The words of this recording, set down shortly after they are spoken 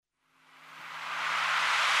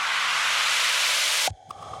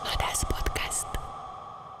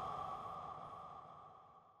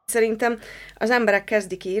Szerintem az emberek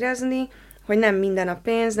kezdik érezni, hogy nem minden a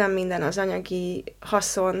pénz, nem minden az anyagi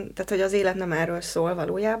haszon, tehát hogy az élet nem erről szól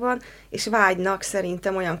valójában, és vágynak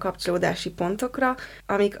szerintem olyan kapcsolódási pontokra,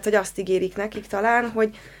 amik hogy azt ígérik nekik talán,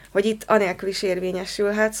 hogy itt anélkül is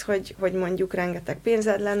érvényesülhetsz, hogy mondjuk rengeteg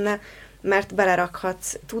pénzed lenne, mert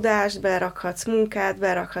belerakhatsz tudást, belerakhatsz munkát,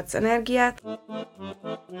 belerakhatsz energiát.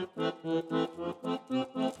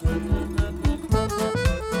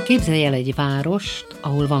 Képzelj el egy várost,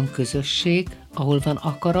 ahol van közösség, ahol van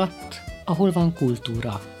akarat, ahol van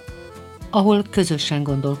kultúra. Ahol közösen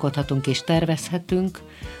gondolkodhatunk és tervezhetünk,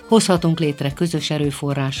 hozhatunk létre közös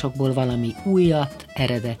erőforrásokból valami újat,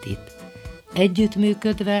 eredetit.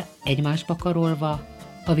 Együttműködve, egymásba karolva,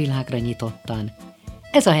 a világra nyitottan.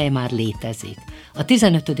 Ez a hely már létezik. A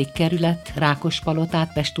 15. kerület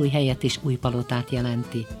Rákospalotát, Pestújhelyet és Újpalotát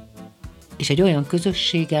jelenti. És egy olyan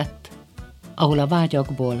közösséget, ahol a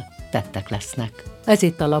vágyakból tettek lesznek. Ez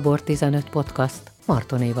itt a Labor 15 podcast.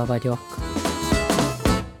 Marton Éva vagyok.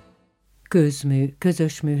 KözMű,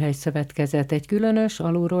 Közös Műhely szövetkezet egy különös,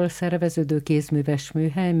 alulról szerveződő kézműves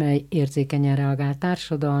műhely, mely érzékenyen reagál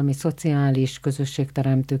társadalmi, szociális,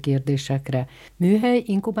 közösségteremtő kérdésekre. Műhely,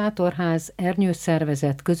 inkubátorház,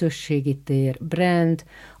 ernyőszervezet, közösségi tér, brand,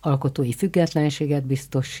 alkotói függetlenséget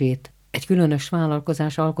biztosít. Egy különös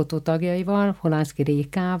vállalkozás alkotó tagjaival, Holánszki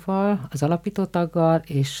Rékával, az alapítótaggal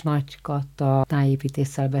és Nagy Kata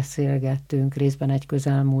tájépítéssel beszélgettünk részben egy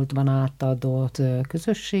közelmúltban átadott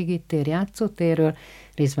közösségi tér, játszótérről,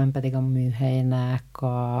 részben pedig a műhelynek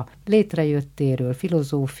a létrejöttéről,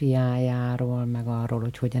 filozófiájáról, meg arról,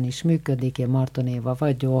 hogy hogyan is működik. Én Marton Éva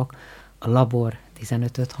vagyok, a Labor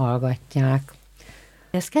 15-öt hallgatják.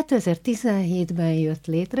 Ez 2017-ben jött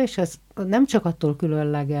létre, és ez nem csak attól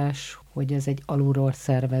különleges, hogy ez egy alulról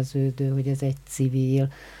szerveződő, hogy ez egy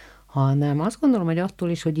civil, hanem azt gondolom, hogy attól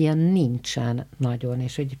is, hogy ilyen nincsen nagyon,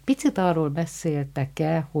 és hogy picit arról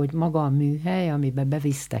beszéltek-e, hogy maga a műhely, amiben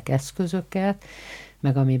bevisztek eszközöket,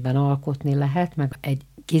 meg amiben alkotni lehet, meg egy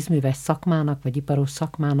kézműves szakmának, vagy iparos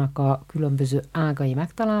szakmának a különböző ágai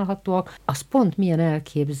megtalálhatóak, az pont milyen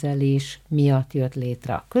elképzelés miatt jött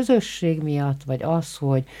létre, a közösség miatt, vagy az,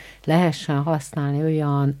 hogy lehessen használni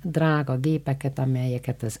olyan drága gépeket,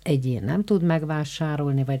 amelyeket az egyén nem tud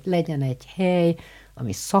megvásárolni, vagy legyen egy hely,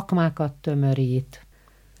 ami szakmákat tömörít.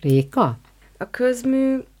 Réka? A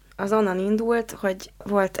közmű az onnan indult, hogy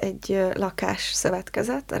volt egy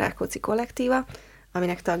lakásszövetkezet, a Rákóczi kollektíva,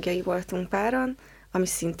 aminek tagjai voltunk páran, ami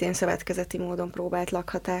szintén szövetkezeti módon próbált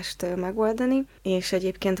lakhatást megoldani, és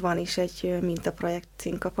egyébként van is egy mintaprojekt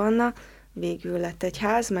Cinkapanna, végül lett egy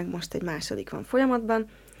ház, meg most egy második van folyamatban,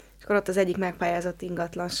 és akkor ott az egyik megpályázott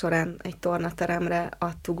ingatlan során egy tornateremre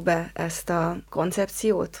adtuk be ezt a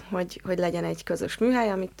koncepciót, hogy legyen egy közös műhely,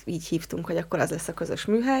 amit így hívtunk, hogy akkor az lesz a közös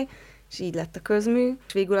műhely, és így lett a közmű.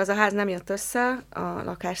 És végül az a ház nem jött össze a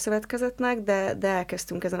lakásszövetkezetnek, de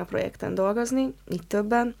elkezdtünk ezen a projekten dolgozni, így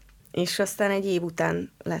többen, és aztán egy év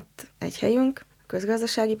után lett egy helyünk, a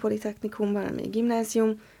Közgazdasági Politechnikumban, ami egy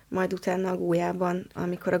gimnázium, majd utána a Gólyában,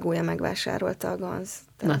 amikor a Gólya megvásárolta a GANZ.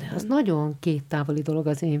 Na de az nagyon kéttávoli dolog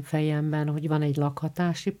az én fejemben, hogy van egy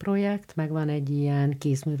lakhatási projekt, meg van egy ilyen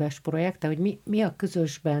kézműves projekt, de hogy mi a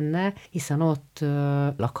közös benne, hiszen ott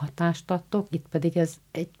lakhatást adtok, itt pedig ez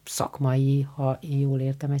egy szakmai, ha én jól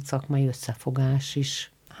értem, egy szakmai összefogás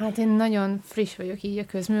is. Hát én nagyon friss vagyok így a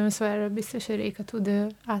közműben, szóval erről biztos, hogy Réka tud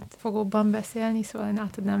átfogóbban beszélni, szóval én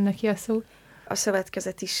átadnám neki a szót. A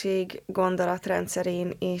szövetkezetiség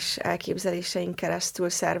gondolatrendszerén és elképzeléseink keresztül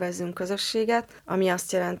szervezzünk közösséget, ami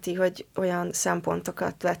azt jelenti, hogy olyan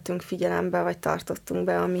szempontokat vettünk figyelembe, vagy tartottunk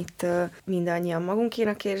be, amit mindannyian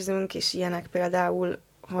magunkénak érzünk, és ilyenek például,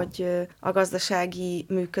 hogy a gazdasági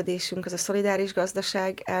működésünk az a szolidáris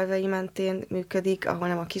gazdaság elvei mentén működik, ahol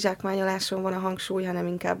nem a kizsákmányoláson van a hangsúly, hanem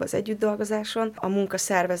inkább az együttdolgozáson. A munka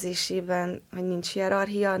szervezésében, hogy nincs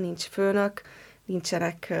hierarchia, nincs főnök,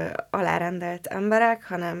 nincsenek alárendelt emberek,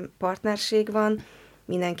 hanem partnerség van,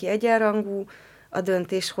 mindenki egyenrangú, a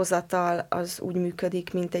döntéshozatal az úgy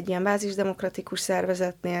működik, mint egy ilyen bázisdemokratikus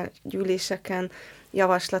szervezetnél, gyűléseken,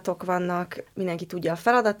 javaslatok vannak, mindenki tudja a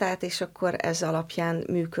feladatát, és akkor ez alapján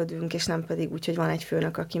működünk, és nem pedig úgy, hogy van egy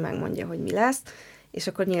főnök, aki megmondja, hogy mi lesz, és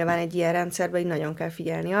akkor nyilván egy ilyen rendszerben így nagyon kell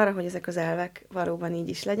figyelni arra, hogy ezek az elvek valóban így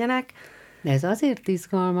is legyenek. De ez azért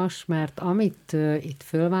izgalmas, mert amit itt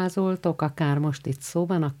fölvázoltok, akár most itt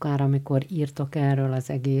szóban, akár amikor írtok erről az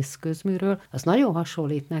egész közműről, az nagyon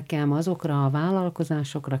hasonlít nekem azokra a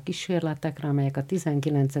vállalkozásokra, kísérletekre, amelyek a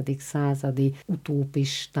 19. századi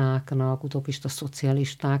utopista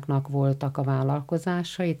szocialistáknak voltak a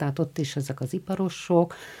vállalkozásai, tehát ott is ezek az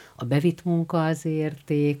iparosok, a bevitt munka az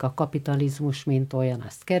érték, a kapitalizmus, mint olyan,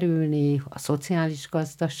 azt kerülni, a szociális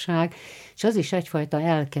gazdaság, és az is egyfajta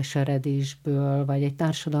elkeseredésből, vagy egy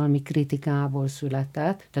társadalmi kritikából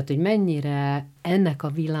született. Tehát, hogy mennyire ennek a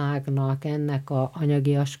világnak, ennek a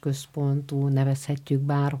anyagias központú, nevezhetjük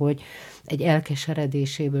bárhogy, egy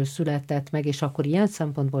elkeseredéséből született meg, és akkor ilyen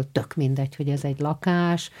szempontból tök mindegy, hogy ez egy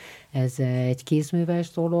lakás, ez egy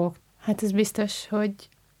kézműves dolog. Hát ez biztos, hogy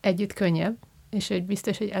együtt könnyebb, és hogy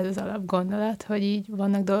biztos, hogy ez az alapgondolat, hogy így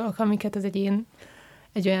vannak dolgok, amiket az egyén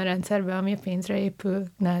egy olyan rendszerben, ami a pénzre épül,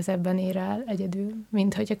 nehezebben ér el egyedül,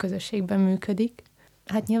 mint hogy a közösségben működik.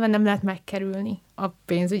 Hát nyilván nem lehet megkerülni a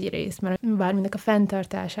pénzügyi részt, mert bárminek a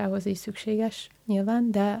fenntartásához is szükséges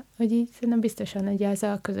nyilván, de hogy így szerintem biztosan egy ez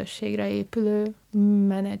a közösségre épülő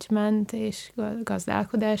menedzsment és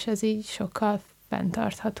gazdálkodás, ez így sokkal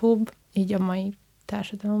fenntarthatóbb így a mai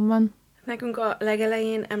társadalomban. Nekünk a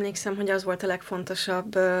legelején emlékszem, hogy az volt a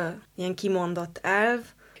legfontosabb ilyen kimondott elv.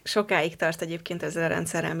 Sokáig tart egyébként ezzel a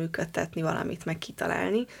rendszerrel működtetni valamit, meg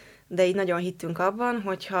kitalálni, de így nagyon hittünk abban,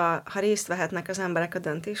 hogy ha részt vehetnek az emberek a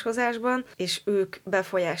döntéshozásban, és ők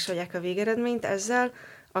befolyásolják a végeredményt ezzel,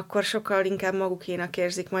 akkor sokkal inkább magukénak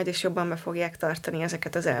érzik majd, és jobban be fogják tartani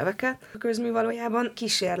ezeket az elveket. A közmű valójában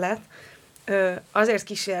kísérlet. Azért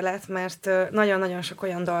kísérlet, mert nagyon-nagyon sok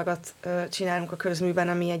olyan dolgot csinálunk a közműben,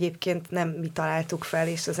 ami egyébként nem mi találtuk fel,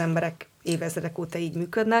 és az emberek évezredek óta így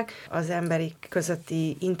működnek. Az emberi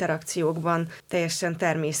közötti interakciókban teljesen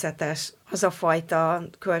természetes az a fajta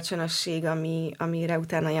kölcsönösség, amire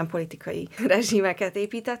utána ilyen politikai rezsimeket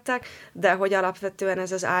építettek, de hogy alapvetően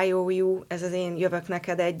ez az IOU, ez az én jövök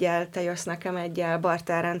neked egyel, te jössz nekem egyel,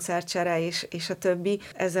 barterrendszercsere és a többi,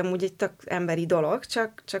 ez amúgy egy tök emberi dolog,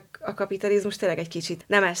 csak a kapitalizmus tényleg egy kicsit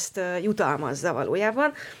nem ezt jutalmazza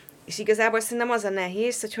valójában. És igazából szerintem az a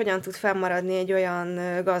nehéz, hogy hogyan tud fennmaradni egy olyan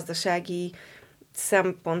gazdasági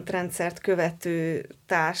szempontrendszert követő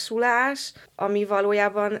társulás, ami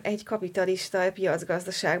valójában egy kapitalista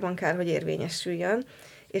piacgazdaságban kell, hogy érvényesüljön.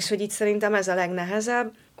 És hogy itt szerintem ez a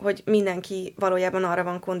legnehezebb, hogy mindenki valójában arra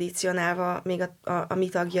van kondicionálva, még a mi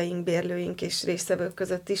tagjaink, bérlőink és résztvevők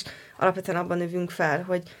között is, alapvetően abban növünk fel,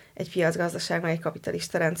 hogy egy piacgazdaság, meg egy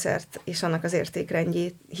kapitalista rendszert és annak az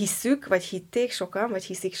értékrendjét hisszük, vagy hitték sokan, vagy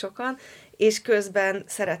hiszik sokan, és közben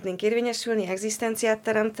szeretnénk érvényesülni, egzisztenciát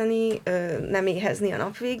teremteni, nem éhezni a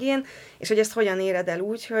nap végén, és hogy ezt hogyan éred el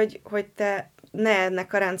úgy, hogy te ne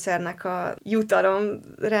ennek a rendszernek a jutalom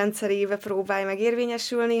rendszerébe próbálj meg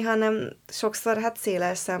érvényesülni, hanem sokszor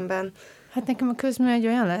széllel szemben. Hát nekem a közmű egy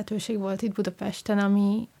olyan lehetőség volt itt Budapesten,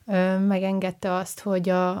 ami megengedte azt, hogy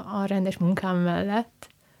a rendes munkám mellett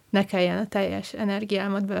ne kelljen a teljes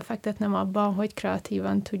energiámat belefektetnem abban, hogy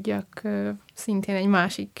kreatívan tudjak szintén egy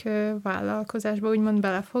másik vállalkozásba úgymond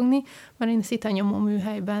belefogni, mert én szitanyomó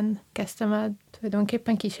műhelyben kezdtem el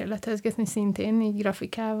tulajdonképpen kísérletezgetni szintén, így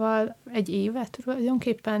grafikával egy évet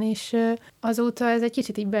tulajdonképpen, és azóta ez egy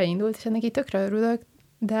kicsit így beindult, és ennek így tökre örülök,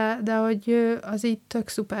 de hogy az így tök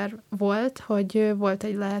szuper volt, hogy volt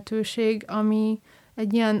egy lehetőség, ami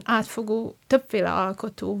egy ilyen átfogó, többféle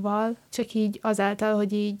alkotóval, csak így azáltal,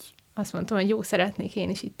 hogy így azt mondtam, hogy jó, szeretnék én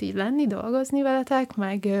is itt így lenni, dolgozni veletek,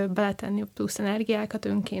 meg beletenni plusz energiákat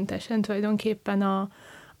önkéntesen tulajdonképpen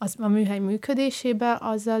a műhely működésébe,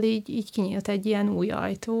 azzal így kinyílt egy ilyen új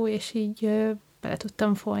ajtó, és így bele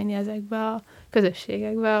tudtam folyni ezekbe a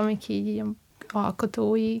közösségekbe, amik így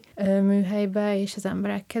alkotói műhelybe, és az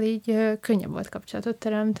emberekkel így könnyebb volt kapcsolatot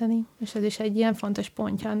teremteni, és ez is egy ilyen fontos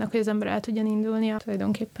pontja annak, hogy az ember el tudjon indulni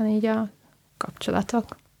tulajdonképpen így a kapcsolatok.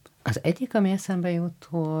 Az egyik, ami eszembe jut,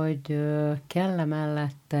 hogy kell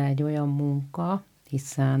mellette egy olyan munka,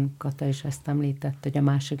 hiszen Kata is ezt említett, hogy a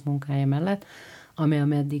másik munkája mellett,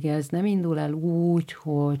 ameddig ez nem indul el úgy,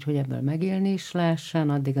 hogy ebből megélni is lehessen,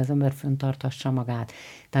 addig az ember fenntartassa magát.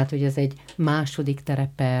 Tehát, hogy ez egy második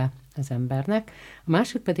terepe az embernek. A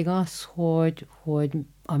másik pedig az, hogy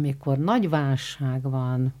amikor nagy válság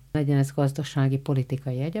van, legyen ez gazdasági,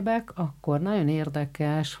 politikai egyebek, akkor nagyon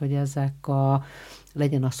érdekes, hogy ezek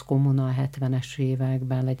legyen az kommuna a 70-es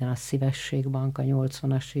években, legyen az szívességbank a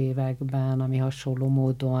 80-as években, ami hasonló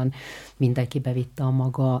módon mindenki bevitte a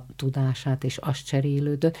maga tudását, és azt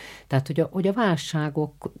cserélődött. Tehát, hogy a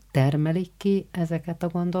válságok termelik ki ezeket a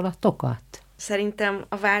gondolatokat? Szerintem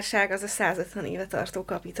a válság az a 150 éve tartó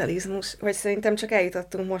kapitalizmus, hogy szerintem csak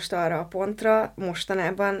eljutottunk most arra a pontra,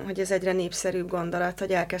 mostanában, hogy ez egyre népszerűbb gondolat,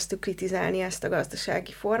 hogy elkezdtük kritizálni ezt a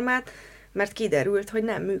gazdasági formát, mert kiderült, hogy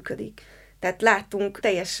nem működik. Tehát láttunk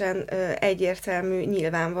teljesen egyértelmű,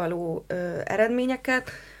 nyilvánvaló eredményeket,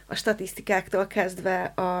 a statisztikáktól kezdve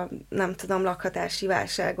a, nem tudom, lakhatási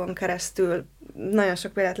válságon keresztül nagyon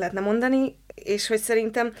sok példát lehetne mondani, és hogy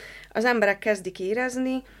szerintem az emberek kezdik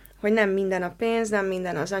érezni, hogy nem minden a pénz, nem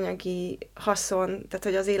minden az anyagi haszon, tehát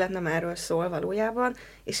hogy az élet nem erről szól valójában,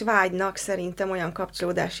 és vágynak szerintem olyan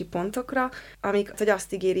kapcsolódási pontokra, amik hogy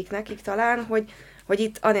azt ígérik nekik talán, hogy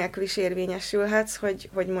itt anélkül is érvényesülhetsz,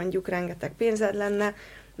 hogy mondjuk rengeteg pénzed lenne,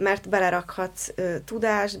 mert belerakhatsz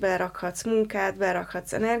tudást, belerakhatsz munkát,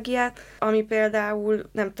 belerakhatsz energiát, ami például,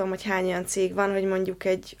 nem tudom, hogy hány olyan cég van, hogy mondjuk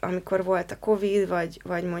amikor volt a Covid,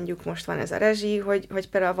 vagy mondjuk most van ez a rezsi, hogy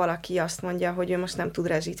például valaki azt mondja, hogy ő most nem tud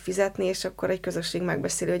rezsit fizetni, és akkor egy közösség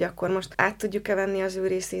megbeszéli, hogy akkor most át tudjuk-e venni az ő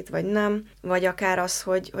részét, vagy nem, vagy akár az,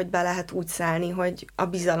 hogy be lehet úgy szállni, hogy a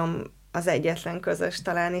bizalom az egyetlen közös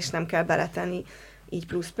talán, és nem kell beletenni így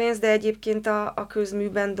plusz pénz, de egyébként a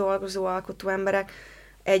közműben dolgozó alkotó emberek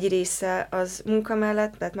egy része az munka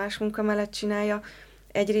mellett, tehát más munka mellett csinálja,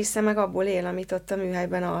 egy része meg abból él, amit ott a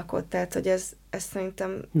műhelyben alkot, tehát hogy ez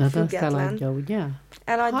szerintem független. De eladja, ugye?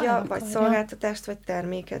 Eladja, vagy szolgáltatást, vagy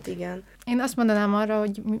terméket, igen. Én azt mondanám arra,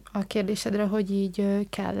 hogy a kérdésedre, hogy így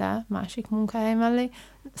kell-e másik munkahely mellé.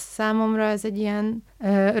 Számomra ez egy ilyen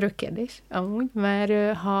örök kérdés amúgy,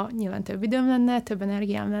 mert ha nyilván több időm lenne, több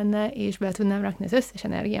energiám lenne, és be tudnám rakni az összes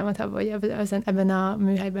energiámat abba, hogy ebben a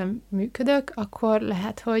műhelyben működök, akkor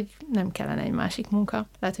lehet, hogy nem kellene egy másik munka.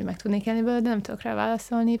 Lehet, hogy meg tudnék élni belőle, de nem tudok rá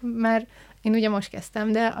válaszolni, mert én ugye most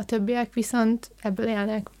kezdtem, de a többiek viszont ebből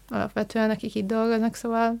élnek alapvetően, akik itt dolgoznak,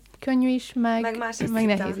 szóval könnyű is, meg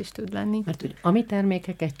nehéz is tud lenni. Mert ugye, ami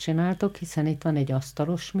termékeket csináltok, hiszen itt van egy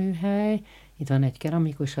asztalos műhely, itt van egy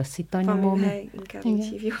keramikus, a szitanyomó. A műhely, inkább így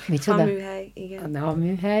hívjuk. Micsoda? A műhely, igen. A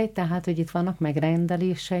műhely, tehát, hogy itt vannak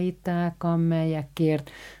megrendeléseitek,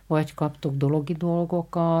 amelyekért vagy kaptok dologi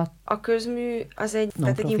dolgokat. A közmű az egy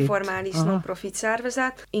informális non-profit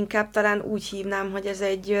szervezet. Inkább talán úgy hívnám, hogy ez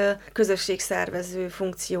egy közösségszervező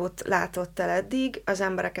funkciót látott el eddig. Az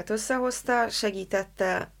embereket összehozta,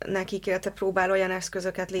 segítette nekik, illetve próbál olyan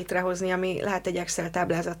eszközöket létrehozni, ami lehet egy Excel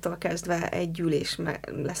táblázattól kezdve egy gyűlés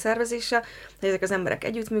leszervezése, hogy ezek az emberek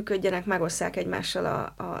együttműködjenek, megosszák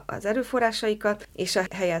egymással az erőforrásaikat, és a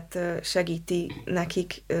helyet segíti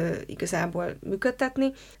nekik igazából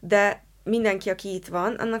működtetni, de mindenki, aki itt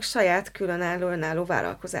van, annak saját különálló önálló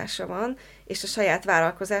vállalkozása van, és a saját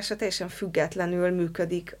vállalkozása teljesen függetlenül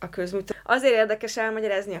működik a közműtől. Azért érdekes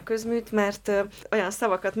elmagyarázni a közműt, mert olyan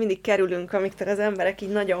szavakat mindig kerülünk, amiktől az emberek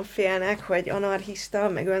így nagyon félnek, hogy anarchista,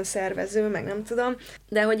 meg önszervező, meg nem tudom,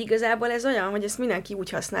 de hogy igazából ez olyan, hogy ezt mindenki úgy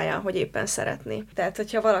használja, hogy éppen szeretné. Tehát,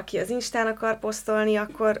 hogyha valaki az Instán akar posztolni,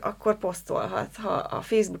 akkor posztolhat. Ha a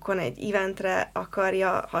Facebookon egy eventre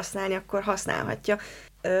akarja használni, akkor használhatja.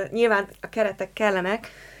 Nyilván a keretek kellenek,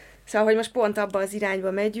 szóval, hogy most pont abba az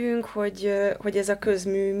irányba megyünk, hogy ez a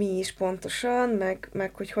közmű mi is pontosan,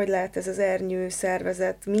 meg hogy lehet ez az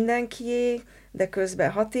ernyőszervezet mindenkié, de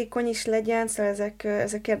közben hatékony is legyen, szóval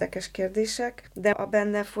ezek érdekes kérdések, de a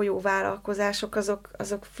benne folyó vállalkozások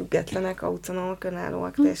azok függetlenek, autonómok,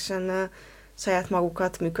 önállóak, teljesen saját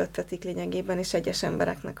magukat működtetik lényegében, és egyes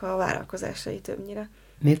embereknek a vállalkozásai többnyire.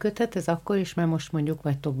 Működhet ez akkor is, mert most mondjuk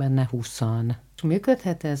vagytok benne 20-an.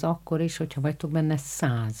 Működhet ez akkor is, hogyha vagytok benne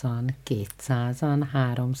 100-an, 200-an,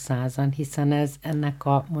 300-an, hiszen ez ennek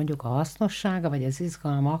mondjuk a hasznossága, vagy az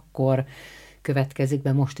izgalma akkor következik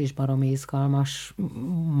be, most is baromi izgalmas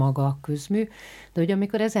maga a közmű, de ugye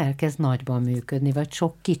amikor ez elkezd nagyban működni, vagy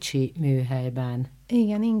sok kicsi műhelyben.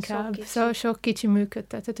 Igen, inkább. Szóval sok kicsi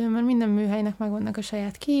működtethető, mert minden műhelynek megvannak a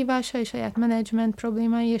saját kihívásai, saját menedzsment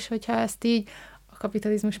problémái, és hogyha ezt így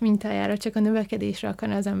kapitalizmus mintájára csak a növekedésre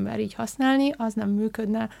akarna az ember így használni, az nem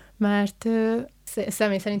működne, mert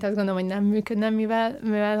személy szerint azt gondolom, hogy nem működne,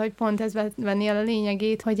 mivel hogy pont ez venni el a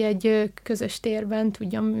lényegét, hogy egy közös térben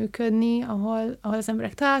tudjon működni, ahol az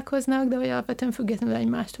emberek találkoznak, de hogy alapvetően függetlenül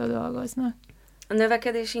egymástól dolgoznak. A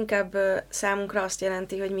növekedés inkább számunkra azt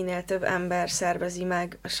jelenti, hogy minél több ember szervezi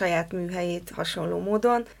meg a saját műhelyét hasonló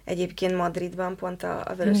módon. Egyébként Madridban pont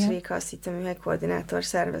a Vörös Réka, a Szita műhely koordinátor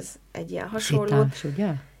szervez egy ilyen hasonlót. Szitás,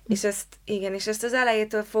 ugye? És ezt az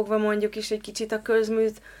elejétől fogva mondjuk is egy kicsit a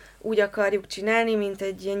közműt úgy akarjuk csinálni, mint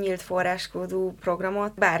egy ilyen nyílt forráskódú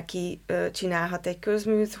programot. Bárki csinálhat egy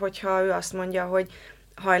közműt, hogyha ő azt mondja, hogy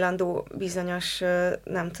hajlandó bizonyos,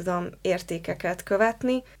 nem tudom, értékeket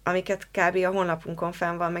követni, amiket kb. A honlapunkon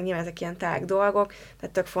fenn van, meg nyilván ezek ilyen tág dolgok,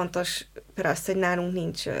 tehát tök fontos például azt, hogy nálunk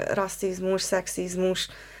nincs rasszizmus, szexizmus,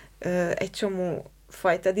 egy csomó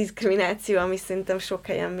fajta diszkrimináció, ami szerintem sok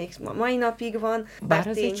helyen még mai napig van. Bár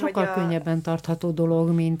ez egy sokkal könnyebben tartható dolog,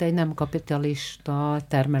 mint egy nem kapitalista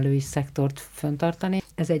termelői szektort fenntartani.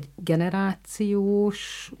 Ez egy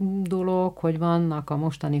generációs dolog, hogy vannak a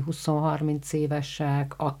mostani 20-30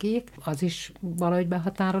 évesek, akik, az is valahogy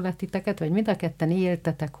behatárol titeket, vagy mind a ketten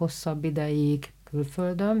éltetek hosszabb ideig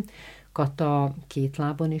külföldön. Kata 2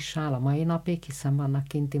 lábon is áll a mai napig, hiszen vannak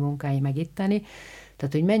kinti munkái meg itteni.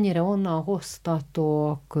 Tehát, hogy mennyire onnan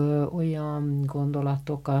hoztatok olyan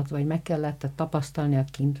gondolatokat, vagy meg kellett tapasztalni a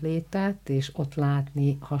kintlétet, és ott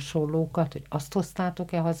látni hasonlókat, hogy azt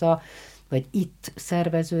hoztátok-e haza, vagy itt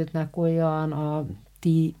szerveződnek olyan a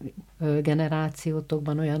ti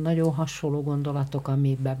generációtokban olyan nagyon hasonló gondolatok,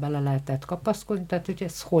 amiben bele lehetett kapaszkodni, tehát hogy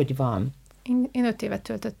ez hogy van? Én 5 évet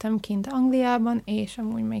töltöttem kint Angliában, és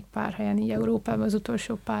amúgy még pár helyen így Európában az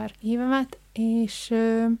utolsó pár évemet, és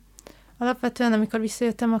alapvetően, amikor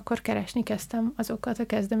visszajöttem, akkor keresni kezdtem azokat a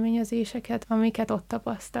kezdeményezéseket, amiket ott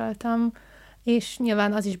tapasztaltam, és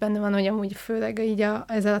nyilván az is benne van, hogy amúgy főleg így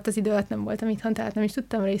ez alatt az idő alatt nem voltam itthon, tehát nem is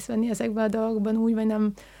tudtam részt venni ezekben a dolgokban úgy, vagy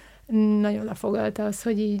nem nagyon lefogalta az,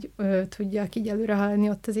 hogy így tudjak így előre haladni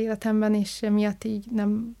ott az életemben, és emiatt így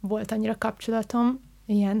nem volt annyira kapcsolatom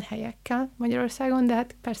ilyen helyekkel Magyarországon, de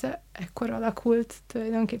hát persze ekkor alakult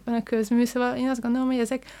tulajdonképpen a közmű, szóval én azt gondolom, hogy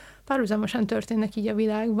ezek párhuzamosan történnek így a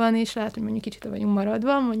világban, és lehet, hogy mondjuk kicsit le vagyunk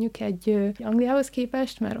maradva, mondjuk egy Angliához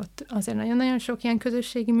képest, mert ott azért nagyon-nagyon sok ilyen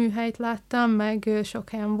közösségi műhelyt láttam, meg sok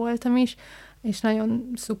helyen voltam is, és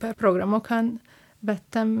nagyon szuper programokon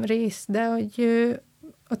vettem részt, de hogy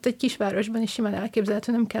ott egy kisvárosban is simán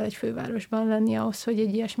elképzelhető, nem kell egy fővárosban lenni ahhoz, hogy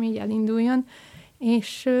egy ilyesmi így elinduljon,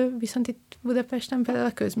 és viszont itt Budapesten például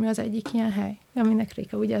a közmű az egyik ilyen hely, aminek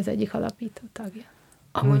Réka ugye az egyik alapító tagja.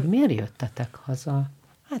 Amúgy miért jöttetek haza?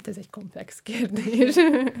 Hát ez egy komplex kérdés.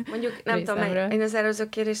 Mondjuk nem tudom, én az előző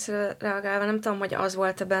kérdésre reagálva nem tudom, hogy az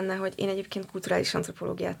volt benne, hogy én egyébként kulturális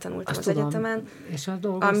antropológiát tanultam az egyetemen. És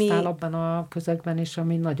dolgoztál abban a közegben is,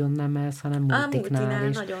 ami nagyon nem ez, hanem multiknál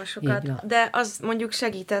is. Nagyon sokat. De az mondjuk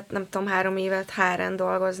segített, nem tudom, 3 évet HR-en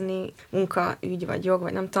dolgozni, munkaügy vagy jog,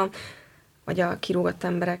 vagy nem tudom, vagy a kirúgott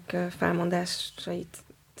emberek felmondásait.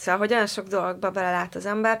 Szóval, hogy olyan sok dologba belelát az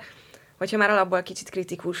ember, hogyha már alapból kicsit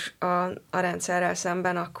kritikus a rendszerrel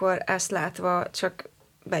szemben, akkor ezt látva csak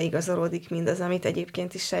beigazolódik mindaz, amit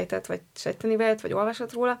egyébként is sejtett, vagy sejteni vélt, vagy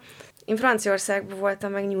olvasott róla. Én Franciaországban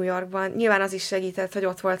voltam, meg New Yorkban. Nyilván az is segített, hogy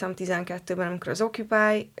ott voltam 12-ben, amikor az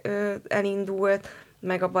Occupy elindult,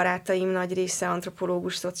 meg a barátaim nagy része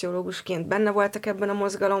antropológus, szociológusként benne voltak ebben a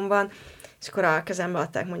mozgalomban, és akkor a kezembe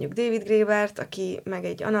adták mondjuk David Graebert, aki meg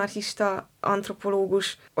egy anarchista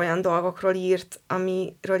antropológus, olyan dolgokról írt,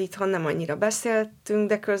 amiről itthon nem annyira beszéltünk,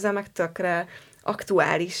 de közben meg tökre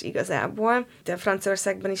aktuális igazából. De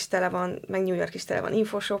Franciaországban is tele van, meg New York is tele van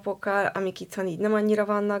infoshopokkal, amik itthon így nem annyira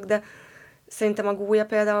vannak, de szerintem a Gólya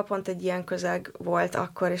például pont egy ilyen közeg volt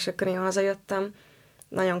akkor, és akkor én hazajöttem,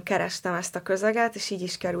 nagyon kerestem ezt a közeget, és így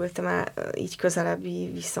is kerültem el így közelebbi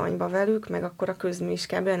viszonyba velük, meg akkor a közmű is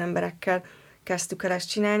kb. Olyan emberekkel kezdtük el ezt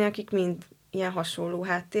csinálni, akik mind ilyen hasonló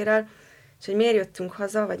háttérrel, és hogy miért jöttünk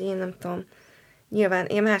haza, vagy én nem tudom, nyilván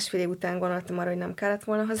én 1,5 év után gondoltam arra, hogy nem kellett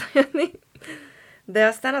volna hazajönni, de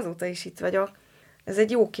aztán azóta is itt vagyok. Ez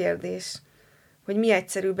egy jó kérdés, hogy mi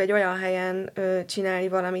egyszerűbb egy olyan helyen csinálni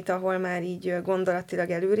valamit, ahol már így gondolatilag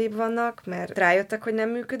előrébb vannak, mert rájöttek, hogy nem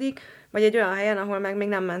működik, vagy egy olyan helyen, ahol meg még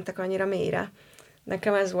nem mentek annyira mélyre.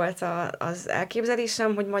 Nekem ez volt az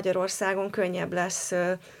elképzelésem, hogy Magyarországon könnyebb lesz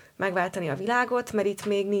megváltani a világot, mert itt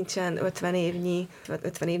még nincsen 50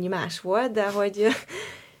 évnyi más volt, de hogy,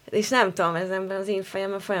 és nem tudom, ezenben az én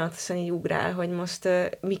fejemben folyamatosan így ugrál, hogy most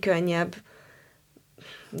mi könnyebb.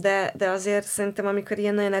 De azért szerintem, amikor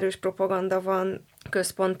ilyen nagyon erős propaganda van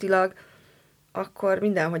központilag, akkor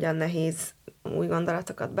mindenhogyan nehéz új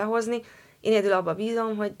gondolatokat behozni. Én egyedül abba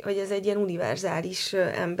bízom, hogy ez egy ilyen univerzális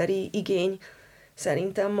emberi igény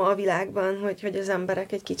szerintem ma a világban, hogy az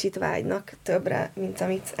emberek egy kicsit vágynak többre, mint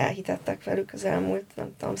amit elhitettek velük az elmúlt,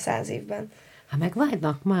 nem tudom, 100 évben. Hát meg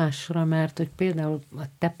vágynak másra, mert hogy például a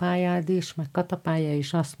te pályád is, meg Kata pálya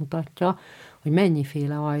is azt mutatja, hogy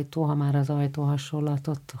mennyiféle ajtó, ha már az ajtó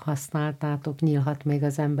hasonlatot használtátok, nyílhat még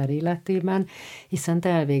az ember életében, hiszen te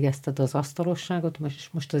elvégezted az asztalosságot,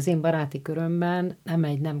 most az én baráti körömben nem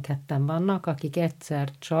 1, nem 2 vannak, akik egyszer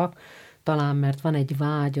csak, talán mert van egy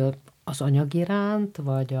vágy az anyag iránt,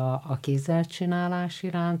 vagy a kézzel csinálás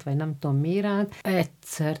iránt, vagy nem tudom mi iránt.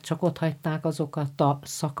 Egyszer csak ott hagyták azokat a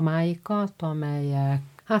szakmáikat, amelyek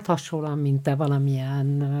hát hasonlóan, mint te valamilyen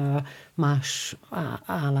más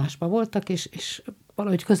állásban voltak, és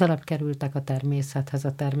valahogy közelebb kerültek a természethez,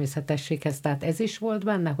 a természetességhez. Tehát ez is volt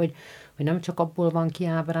benne, hogy nem csak abból van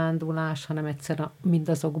kiábrándulás, hanem egyszerűen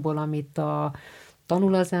mindazokból, amit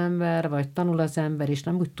tanul az ember, és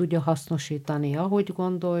nem úgy tudja hasznosítani, ahogy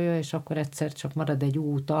gondolja, és akkor egyszer csak marad egy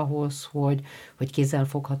út ahhoz, hogy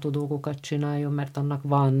kézzelfogható dolgokat csináljon, mert annak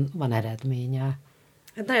van eredménye.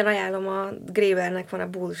 Hát nagyon ajánlom, a Graebernek van a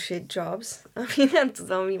Bullshit Jobs, ami nem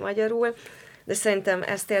tudom mi magyarul, de szerintem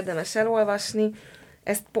ezt érdemes elolvasni.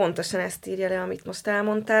 Pontosan ezt írja le, amit most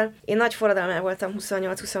elmondtál. Én nagy forradalmán voltam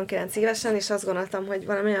 28-29 évesen, és azt gondoltam, hogy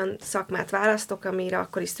valami olyan szakmát választok, amire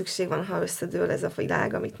akkor is szükség van, ha összedől ez a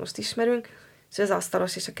világ, amit most ismerünk. És az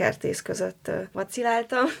asztalos és a kertész között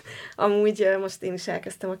vaciláltam. Amúgy most én is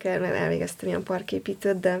elkezdtem a kertben, elvégeztem ilyen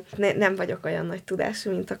parképítőt, de nem vagyok olyan nagy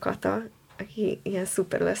tudású, mint a Kata, aki ilyen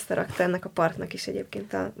szuperül összerakta ennek a parknak is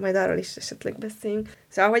egyébként, majd arról is esetleg beszéljünk.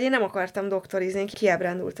 Szóval, hogy én nem akartam doktorizni,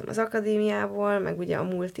 kiábrándultam az akadémiából, meg ugye a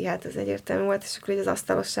multi, hát ez egyértelmű volt, és akkor az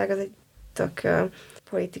asztalosság az egy tök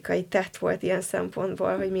politikai tett volt ilyen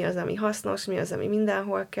szempontból, hogy mi az, ami hasznos, mi az, ami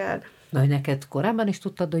mindenhol kell. Na, hogy neked korábban is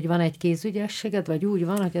tudtad, hogy van egy kézügyességed, vagy úgy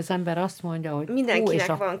van, hogy az ember azt mondja, hogy mindenkinek és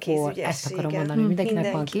van kézügyessége. Ezt akarom mondani, hogy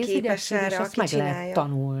mindenkinek van kézügyessége, és azt meg lehet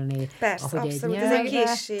tanulni. Persze, abszolút, ez egy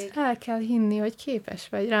készség. El kell hinni, hogy képes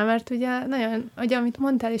vagy rá, mert ugye nagyon, ugye amit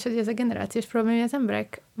mondtál is, hogy ez a generációs probléma, hogy az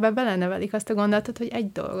emberekbe belenevelik azt a gondolatot, hogy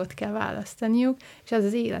egy dolgot kell választaniuk, és ez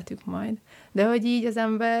az életük majd. De hogy így az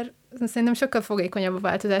ember szerintem sokkal fogékonyabb a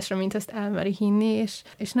változásra, mint ezt elmeri hinni,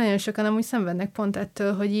 és nagyon sokan amúgy szenvednek pont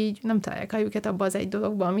ettől, hogy így nem találják a helyüket abba az egy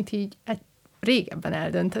dologba, amit így régebben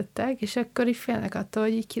eldöntöttek, és akkor így félnek attól,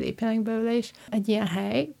 hogy így kilépjenek belőle, és egy ilyen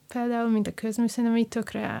hely, például, mint a KözMű, szerintem így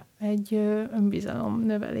tökre egy önbizalom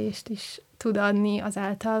növelést is tud adni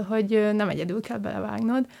azáltal, hogy nem egyedül kell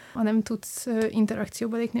belevágnod, hanem tudsz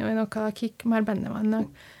interakcióba lépni olyanokkal, akik már benne vannak.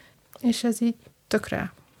 És ez így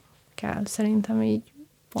tökre kell, szerintem így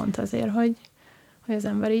pont azért, hogy az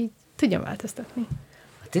ember így tudja változtatni.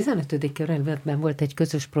 A 15. kerületben volt egy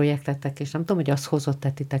közös projektetek, és nem tudom, hogy az hozott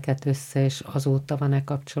titeket össze, és azóta van-e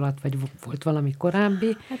kapcsolat, vagy volt valami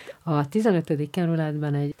korábbi. A 15.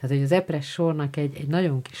 kerületben tehát hogy az EPRES sornak egy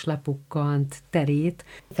nagyon kis lepukkant terét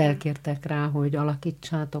felkértek rá, hogy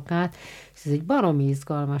alakítsátok át. Ez egy baromi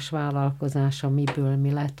izgalmas vállalkozás, amiből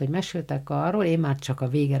mi lett, hogy meséltek arról, én már csak a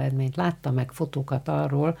végeredményt láttam, meg fotókat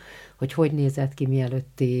arról, hogy nézett ki,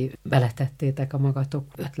 mielőtt beletettétek a magatok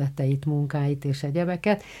ötleteit, munkáit és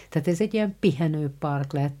egyebeket. Tehát ez egy ilyen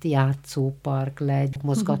pihenőpark lett, játszópark lett,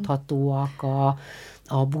 mozgathatóak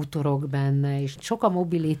a bútorok benne, és sok a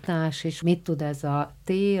mobilitás, és mit tud ez a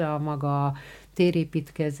tér, a maga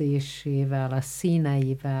térépítkezésével, a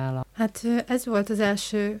színeivel. Hát ez volt az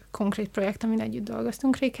első konkrét projekt, amin együtt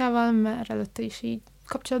dolgoztunk Rékával, mert előtte is így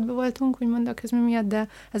kapcsolatban voltunk, úgymond a KözMű miatt, de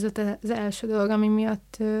ez volt az első dolog, ami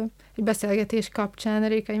miatt egy beszélgetés kapcsán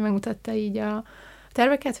Réka így megmutatta így a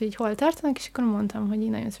terveket, hogy így hol tartanak, és akkor mondtam, hogy én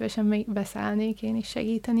nagyon szívesen még beszállnék én is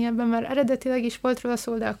segíteni ebben, mert eredetileg is volt róla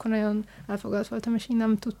szó, de akkor nagyon elfoglalt voltam, és én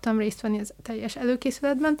nem tudtam részt venni az teljes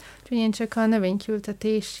előkészületben, úgyhogy én csak a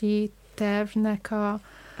növénykiültetési tervnek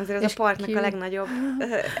azért az a parknak a legnagyobb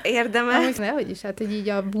érdeme. Nehogy is, hát hogy így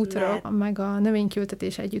a bútorok, meg a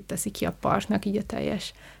növénykiültetés együtt teszi ki a parknak így a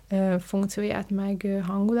teljes funkcióját, meg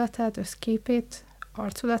hangulatát, összképét,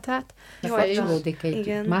 arculatát. Kapcsolódik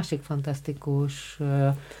egy másik fantasztikus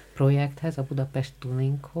projekthez, a Budapest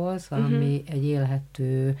Tuninghoz, ami egy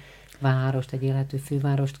élhető várost, egy élhető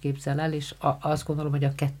fővárost képzel el, és azt gondolom, hogy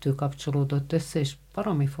a kettő kapcsolódott össze, és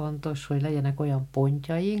baromi fontos, hogy legyenek olyan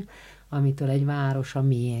pontjaink, amitől egy város a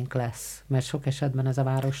miénk lesz, mert sok esetben ez a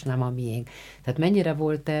város nem a miénk. Tehát mennyire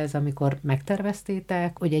volt ez, amikor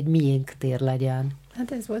megterveztétek, hogy egy miénk tér legyen?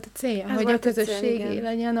 Hát ez volt a célja, hogy a közösségi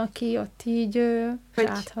legyen, aki ott így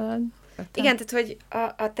áthalad. Igen, tehát hogy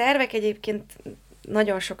a tervek egyébként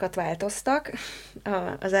nagyon sokat változtak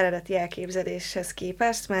az eredeti elképzeléshez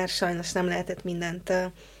képest, mert sajnos nem lehetett mindent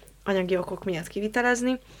anyagi okok miatt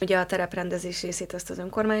kivitelezni. Ugye a tereprendezés részét azt az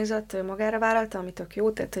önkormányzat magára vállalta, ami tök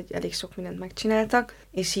jó, tehát hogy elég sok mindent megcsináltak,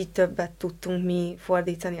 és így többet tudtunk mi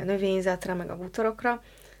fordítani a növényzetre, meg a bútorokra,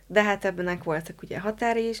 de hát ebbenek voltak ugye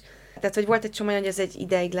határi is. Tehát, hogy volt egy csomó, hogy ez egy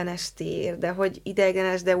ideiglenes tér, de hogy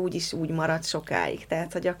ideiglenes, de úgyis úgy marad sokáig.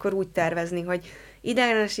 Tehát, hogy akkor úgy tervezni, hogy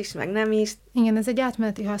ideiglenes is, meg nem is. Igen, ez egy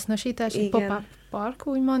átmeneti hasznosítás, egy pop-up park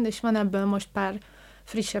úgymond, és van ebből most pár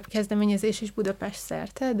frissebb kezdeményezés is Budapest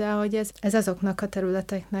szerte, de hogy ez azoknak a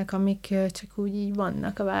területeknek, amik csak úgy így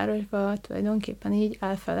vannak a városban, tulajdonképpen így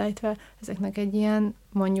elfelejtve, ezeknek egy ilyen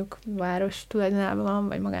mondjuk város tulajdonában van,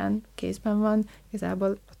 vagy magánkézben van,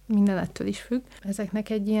 igazából minden ettől is függ. Ezeknek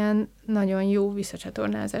egy ilyen nagyon jó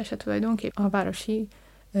visszacsatornázása tulajdonképpen a városi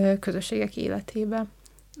közösségek életébe.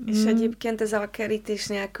 És egyébként ez a kerítés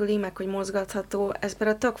nélküli, meg hogy mozgatható, ez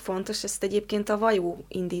például tök fontos, ezt egyébként a Vajó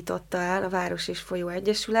indította el, a Város és Folyó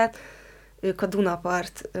Egyesület. Ők a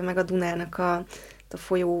Dunapart, meg a Dunának a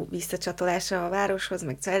folyó visszacsatolása a városhoz,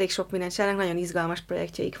 meg elég sok mindent csinálnak, nagyon izgalmas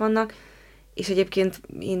projektjeik vannak, és egyébként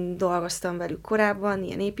én dolgoztam velük korábban,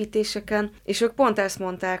 ilyen építéseken, és ők pont ezt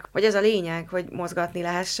mondták, hogy ez a lényeg, hogy mozgatni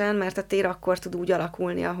lehessen, mert a tér akkor tud úgy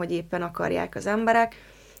alakulni, ahogy éppen akarják az emberek,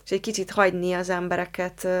 és egy kicsit hagyni az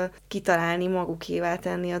embereket kitalálni, magukévá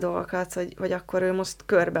tenni a dolgokat, hogy akkor ő most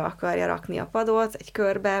körbe akarja rakni a padot, egy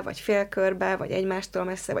körbe, vagy félkörbe, vagy egymástól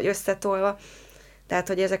messze, vagy összetolva. Tehát,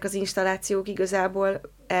 hogy ezek az installációk igazából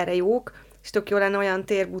erre jók, és tök jó lenne olyan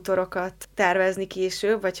térbútorokat tervezni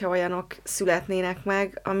később, vagy ha olyanok születnének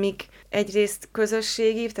meg, amik egyrészt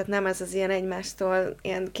közösségi, tehát nem ez az ilyen egymástól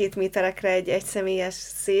ilyen 2 méterekre egy egyszemélyes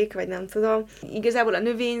szék, vagy nem tudom. Igazából a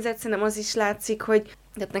növényzet, szerintem az is látszik, hogy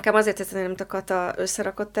tehát nekem azért tetszett, hogy a Kata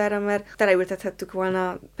összerakott erre, mert teleültethettük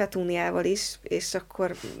volna petúniával is, és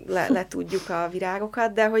akkor letudjuk a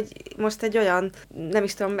virágokat, de hogy most egy olyan, nem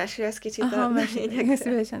is tudom, mesélsz kicsit a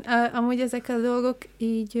lényegre. Amúgy ezek a dolgok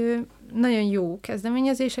így nagyon jó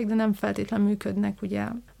kezdeményezések, de nem feltétlenül működnek ugye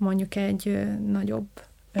mondjuk egy nagyobb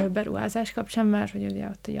beruházás kapcsán, mert hogy ugye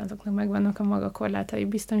ott ugye azoknak megvannak a maga korlátai,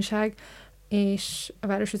 biztonság, és a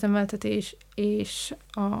városüzemeltetés, és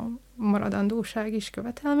a maradandóság is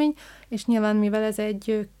követelmény, és nyilván mivel ez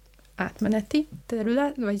egy átmeneti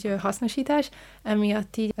terület, vagy hasznosítás,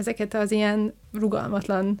 emiatt így ezeket az ilyen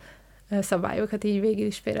rugalmatlan szabályokat így végül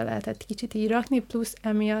is félre lehetett kicsit így rakni, plusz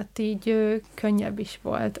emiatt így könnyebb is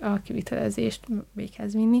volt a kivitelezést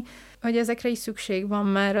véghez vinni. Hogy ezekre is szükség van,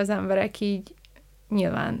 mert az emberek így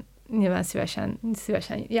nyilván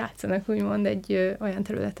szívesen játszanak, úgymond egy olyan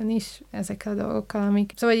területen is ezekkel a dolgokkal,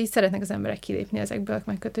 amik... Szóval így szeretnek az emberek kilépni ezekből a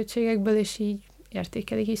megkötöttségekből, és így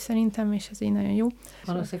értékelik is szerintem, és ez így nagyon jó.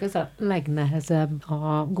 Valószínűleg ez a legnehezebb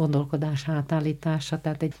a gondolkodás átállítása,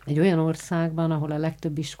 tehát egy olyan országban, ahol a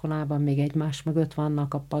legtöbb iskolában még egymás mögött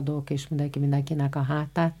vannak a padok, és mindenkinek a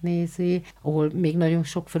hátát nézi, ahol még nagyon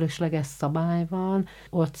sok fölösleges szabály van,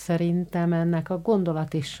 ott szerintem ennek a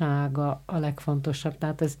gondolatisága a legfontosabb.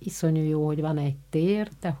 Tehát ez iszonyú jó, hogy van egy tér,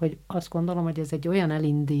 de hogy azt gondolom, hogy ez egy olyan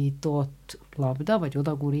elindított labda, vagy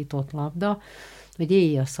odagurított labda, hogy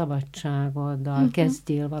élj a szabadságoddal,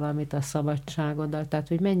 kezdjél valamit a szabadságoddal, tehát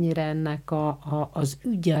hogy mennyire ennek az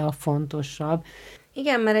ügye a fontosabb.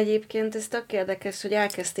 Igen, mert egyébként ez tök érdekes, hogy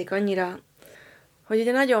elkezdték annyira, hogy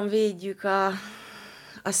ugye nagyon védjük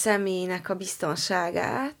a személynek a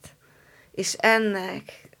biztonságát, és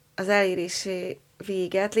ennek az elérésé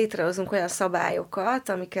véget létrehozunk olyan szabályokat,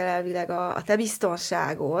 amikkel elvileg a te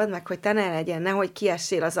biztonságod, meg hogy te ne legyen, nehogy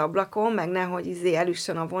kiessél az ablakon, meg nehogy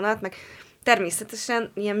elüssön a vonat, meg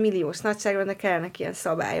természetesen ilyen milliós nagyságra, de kellene ilyen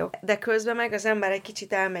szabályok. De közben meg az ember egy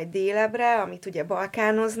kicsit elmegy délebre, amit ugye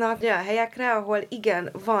balkánoznak, olyan helyekre, ahol igen,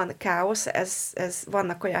 van káosz,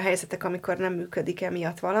 vannak olyan helyzetek, amikor nem működik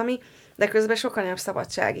emiatt valami, de közben sokkal nagyobb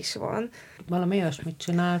szabadság is van. Valami olyasmit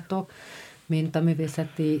csináltok, mint a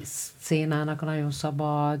művészeti szénának nagyon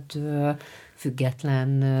szabad,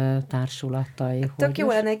 független társulatai. Tök jó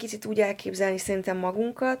lenne egy kicsit úgy elképzelni szerintem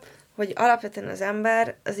magunkat, hogy alapvetően az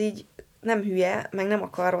ember az így nem hülye, meg nem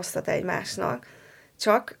akar rosszat egymásnak,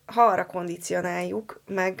 csak ha arra kondicionáljuk,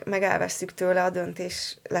 meg elvesszük tőle a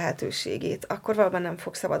döntés lehetőségét, akkor valóban nem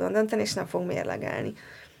fog szabadon dönteni, és nem fog mérlegelni.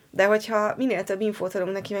 De hogyha minél több infót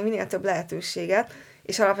adunk neki, meg minél több lehetőséget,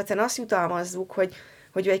 és alapvetően azt jutalmazzuk,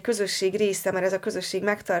 hogy ő egy közösség része, mert ez a közösség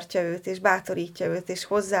megtartja őt, és bátorítja őt, és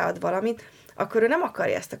hozzáad valamit, akkor ő nem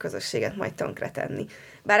akarja ezt a közösséget majd tönkretenni.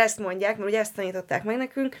 Bár ezt mondják, mert ugye ezt tanították meg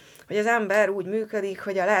nekünk, hogy az ember úgy működik,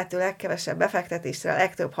 hogy a lehető legkevesebb befektetésre a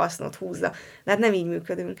legtöbb hasznot húzza. De hát nem így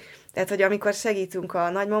működünk. Tehát, hogy amikor segítünk a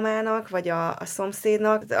nagymamának, vagy a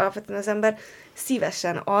szomszédnak, alapvetően az ember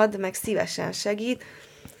szívesen ad, meg szívesen segít.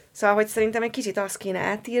 Szóval, hogy szerintem egy kicsit azt kéne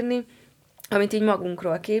átírni, amit így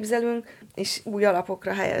magunkról képzelünk, és új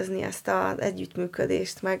alapokra helyezni ezt az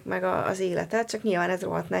együttműködést, meg az életet, csak nyilván ez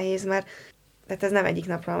rohadt nehéz, mert tehát ez nem egyik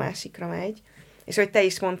napra a másikra megy. És hogy te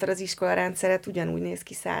is mondtad, az iskolarendszeret ugyanúgy néz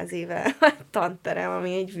ki 100 éve a tanterem,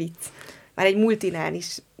 ami egy vicc. Már egy multinál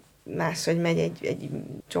is máshogy megy egy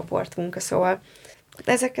csoportmunka, szóval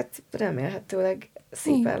ezeket remélhetőleg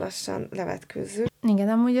szépen lassan levetkőzzük. Igen,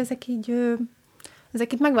 amúgy ezek így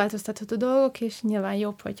ezek itt megváltoztatható dolgok, és nyilván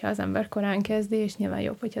jobb, hogyha az ember korán kezdi, és nyilván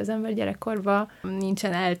jobb, hogyha az ember gyerekkorban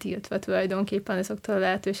nincsen eltiltva tulajdonképpen azoktól a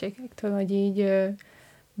lehetőségektől, hogy így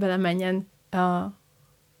belemenjen a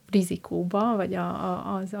rizikóba, vagy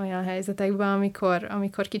az olyan helyzetekbe,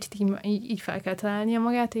 amikor kicsit így fel kell találnia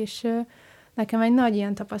magát, és nekem egy nagy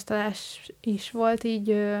ilyen tapasztalás is volt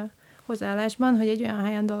így hozzáállásban, hogy egy olyan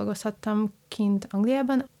helyen dolgozhattam kint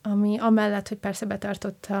Angliában, ami amellett, hogy persze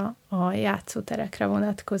betartotta a játszóterekre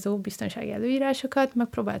vonatkozó biztonsági előírásokat,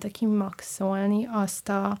 megpróbálta kimaxolni azt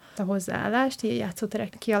a hozzáállást, így a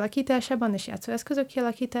játszóterek kialakításában és játszóeszközök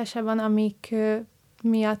kialakításában, amik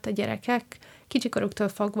miatt a gyerekek kicsikoruktól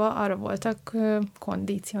fogva arra voltak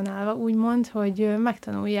kondicionálva, úgymond, hogy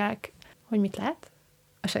megtanulják, hogy mit lehet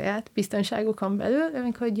a saját biztonságukon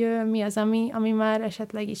belül, hogy mi az, ami már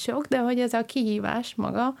esetleg is sok, de hogy ez a kihívás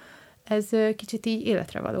maga, ez kicsit így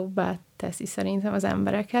életre valóbbá teszi szerintem az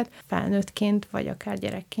embereket, felnőttként, vagy akár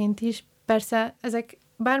gyerekként is. Persze ezek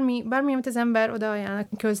bármi, amit az ember oda ajánl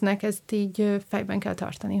köznek, ezt így fejben kell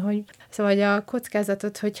tartani, hogy szóval a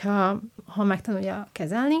kockázatot, hogyha megtanulja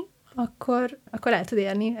kezelni, akkor el tud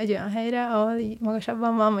érni egy olyan helyre, ahol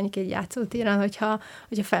magasabban van, mondjuk egy játszótéren, hogyha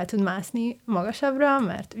fel tud mászni magasabbra,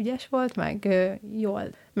 mert ügyes volt, meg jól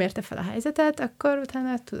mérte fel a helyzetet, akkor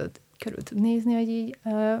utána körül tud nézni, hogy így,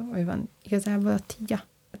 hogy van igazából ott így.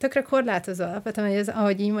 Tökre korlátozó alapvetően, hogy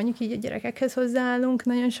ahogy így mondjuk így a gyerekekhez hozzáállunk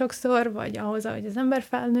nagyon sokszor, vagy ahhoz, ahogy az ember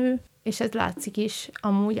felnő, és ez látszik is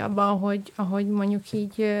amúgy abban, ahogy mondjuk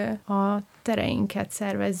így a tereinket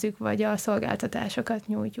szervezzük, vagy a szolgáltatásokat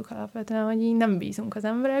nyújtjuk alapvetően, hogy így nem bízunk az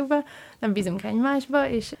emberekbe, nem bízunk egymásba,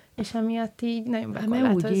 és emiatt így nagyon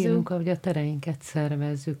bekorlátozzuk. Mert úgy élünk, ahogy a tereinket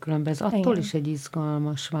szervezzük, különben ez attól is egy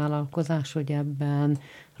izgalmas vállalkozás, hogy ebben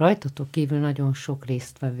rajtatok kívül nagyon sok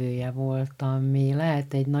résztvevője volt, ami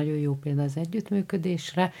lehet egy nagyon jó példa az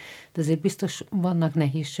együttműködésre, de azért biztos vannak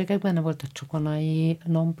nehézségek, benne volt a csokonai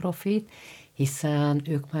non-profit, hiszen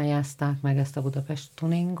ők pályázták meg ezt a Budapest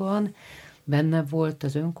Tuningon, benne volt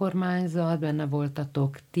az önkormányzat, benne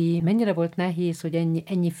voltatok ti. Mennyire volt nehéz, hogy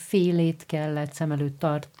ennyi félét kellett szem előtt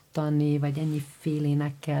tartani, vagy ennyi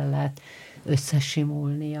félének kellett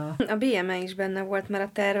összesimulnia? A BME is benne volt, mert a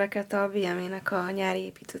terveket a BME-nek a nyári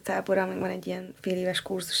építőtábora, meg van egy ilyen féléves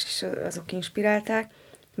kurzus, és azok inspirálták.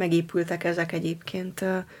 Megépültek ezek egyébként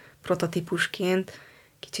prototípusként,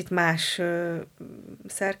 kicsit más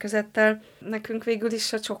szerkezettel. Nekünk végül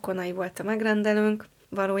is a csokonai volt a megrendelőnk,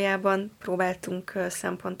 valójában próbáltunk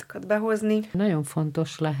szempontokat behozni. Nagyon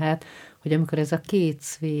fontos lehet, hogy amikor ez a két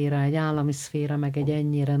szféra, egy állami szféra, meg egy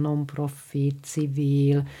ennyire non-profit,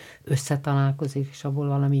 civil összetalálkozik, és abból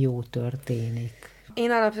valami jó történik.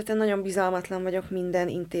 Én alapvetően nagyon bizalmatlan vagyok minden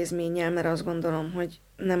intézménnyel, mert azt gondolom, hogy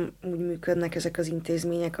nem úgy működnek ezek az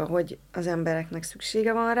intézmények, ahogy az embereknek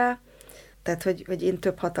szüksége van rá. Tehát, hogy én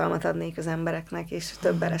több hatalmat adnék az embereknek, és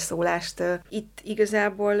több beleszólást. Itt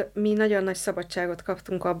igazából mi nagyon nagy szabadságot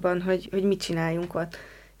kaptunk abban, hogy mit csináljunk ott.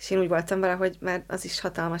 És én úgy voltam vele, hogy már az is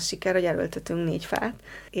hatalmas siker, hogy elöltöttünk 4 fát,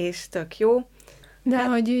 és tök jó. De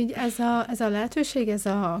hogy így ez a lehetőség, ez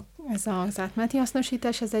az átmeneti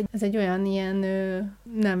hasznosítás, ez egy olyan ilyen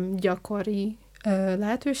nem gyakori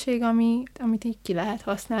lehetőség, amit így ki lehet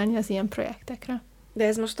használni az ilyen projektekre. De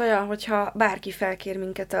ez most olyan, hogyha bárki felkér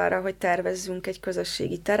minket arra, hogy tervezzünk egy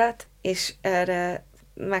közösségi teret, és erre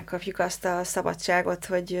megkapjuk azt a szabadságot,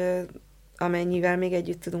 hogy amennyivel még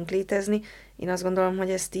együtt tudunk létezni. Én azt gondolom, hogy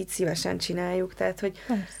ezt így szívesen csináljuk, tehát hogy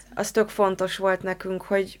az tök fontos volt nekünk,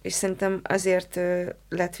 és szerintem azért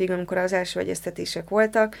lett végül, amikor az első egyeztetések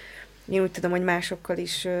voltak, én úgy tudom, hogy másokkal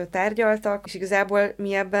is tárgyaltak, és igazából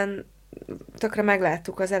mi ebben tökre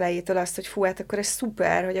megláttuk az elejétől azt, hogy fú, hát akkor ez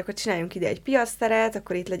szuper, hogy akkor csináljunk ide egy piaszteret,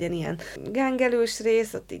 akkor itt legyen ilyen gángelős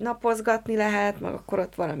rész, ott így napozgatni lehet, meg akkor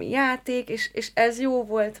ott valami játék, és ez jó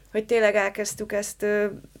volt, hogy tényleg elkezdtük ezt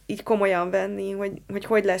így komolyan venni,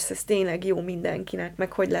 hogy lesz ez tényleg jó mindenkinek,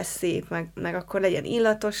 meg hogy lesz szép, meg akkor legyen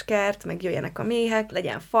illatos kert, meg jöjjenek a méhek,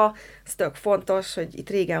 legyen fa, ez tök fontos, hogy itt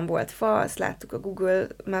régen volt fa, azt láttuk a Google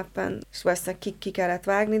Mappen, és valószínűleg ki kellett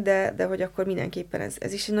vágni, de hogy akkor mindenképpen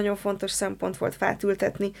ez is egy nagyon fontos szempont volt fát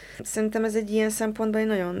ültetni. Szerintem ez egy ilyen szempontból egy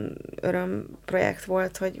nagyon örömprojekt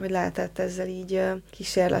volt, hogy lehetett ezzel így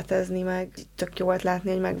kísérletezni, meg tök jó volt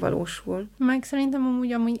látni, hogy megvalósul. Meg szerintem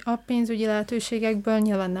amúgy a pénzügyi lehetőségekből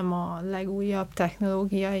nyilván nem a legújabb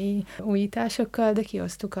technológiai újításokkal, de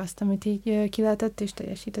kihoztuk azt, amit így ki lehetett, és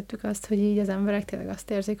teljesítettük azt, hogy így az emberek tényleg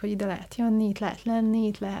azt érzik, hogy ide lehet jönni, itt lehet lenni,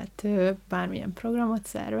 itt lehet bármilyen programot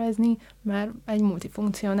szervezni, mert egy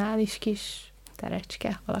multifunkcionális kis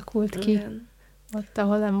terecske alakult ki. Igen. Ott,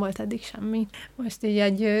 ahol nem volt eddig semmi. Most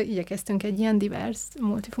így igyekeztünk egy ilyen divers,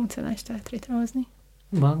 multifunkcionális teret létrehozni.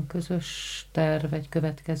 Van közös terv egy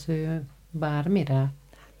következő bármire?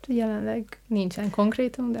 Jelenleg nincsen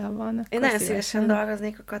konkrétum, de ha van, én nagyon szívesen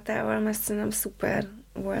dolgoznék a Katával, mert szerintem szuper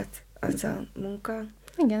volt az a munka.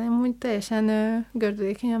 Igen, amúgy teljesen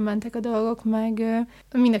gördülékenyen mentek a dolgok, meg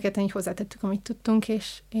mind a ketten így hozzátettük, amit tudtunk,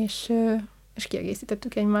 és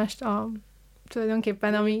kiegészítettük egymást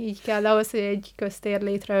tulajdonképpen, ami így kell ahhoz, hogy egy köztér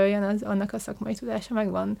létrejöjjön, annak a szakmai tudása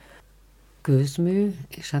megvan. KözMű,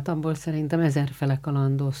 és hát abból szerintem ezerfele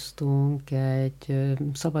kalandoztunk, egy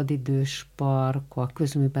szabadidős park, a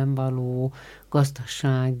KözMűben való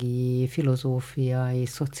gazdasági, filozófiai,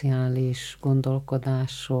 szociális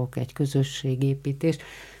gondolkodások, egy közösségépítés.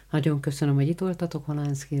 Nagyon köszönöm, hogy itt voltatok,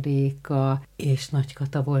 Holánszki Réka és Nagy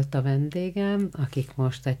Kata volt a vendégem, akik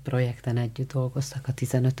most egy projekten együtt dolgoztak a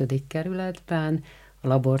 15. kerületben. A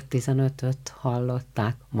Labor 15-öt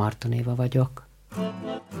hallották, Marton Éva vagyok.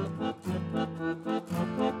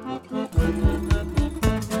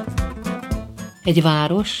 Egy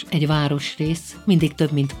város, egy városrész mindig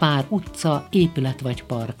több, mint pár utca, épület vagy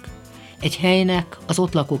park. Egy helynek az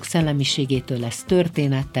ott lakók szellemiségétől lesz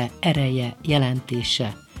története, ereje,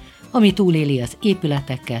 jelentése, ami túléli az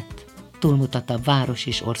épületeket, túlmutat a város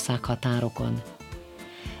és országhatárokon.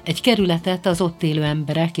 Egy kerületet az ott élő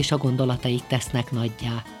emberek és a gondolataik tesznek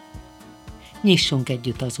nagyjá. Nyissunk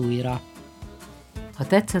együtt az újra. Ha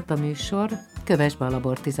tetszett a műsor, kövess be a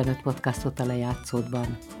Labor 15 podcastot a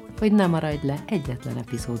lejátszódban, hogy ne maradj le egyetlen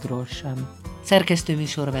epizódról sem. Szerkesztő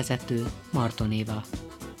műsorvezető Marton Éva.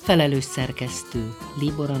 Felelős szerkesztő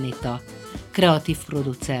Libor Anita, kreatív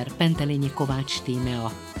producer Pentelényi Kovács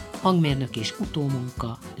Tímea, hangmérnök és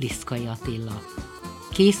utómunka Liszkai Attila.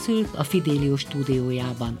 Készült a Fidelio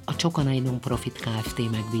stúdiójában a Csokanai Non-Profit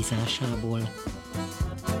Kft. Megbízásából.